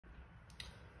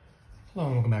Hello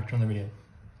and welcome back to another video.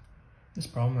 This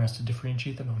problem we're asked to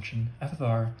differentiate the function f of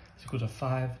r is equal to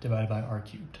 5 divided by r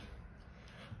cubed.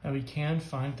 Now we can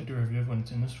find the derivative when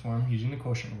it's in this form using the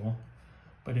quotient rule,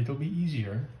 but it'll be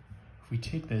easier if we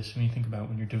take this and we think about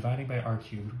when you're dividing by r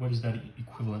cubed, what is that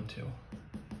equivalent to?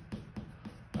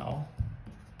 Well,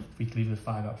 if we leave the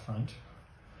 5 out front,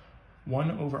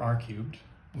 1 over r cubed,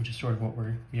 which is sort of what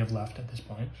we have left at this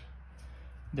point,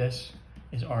 this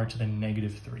is r to the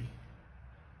negative 3.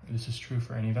 This is true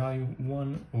for any value.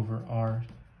 1 over r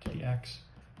to the x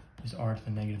is r to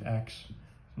the negative x.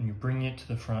 When you bring it to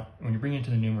the front, when you bring it to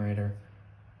the numerator,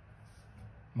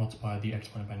 multiply the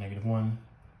exponent by negative 1.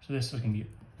 So this is going to be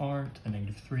r to the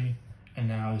negative 3. And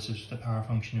now this is the power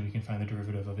function, and we can find the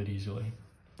derivative of it easily.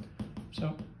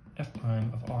 So f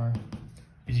prime of r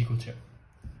is equal to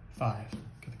 5.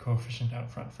 Get the coefficient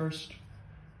out front first.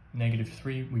 Negative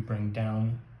 3 we bring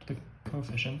down the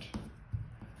coefficient.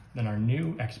 Then our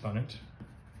new exponent,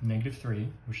 negative 3,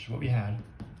 which is what we had,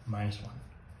 minus 1.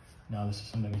 Now this is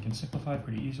something we can simplify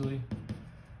pretty easily.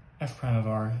 F prime of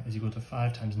r is equal to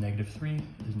 5 times negative 3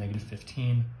 is negative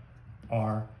 15.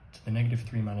 R to the negative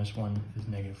 3 minus 1 is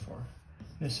negative 4.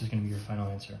 This is going to be your final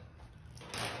answer.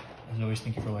 As always,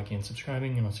 thank you for liking and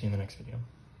subscribing, and I'll see you in the next video.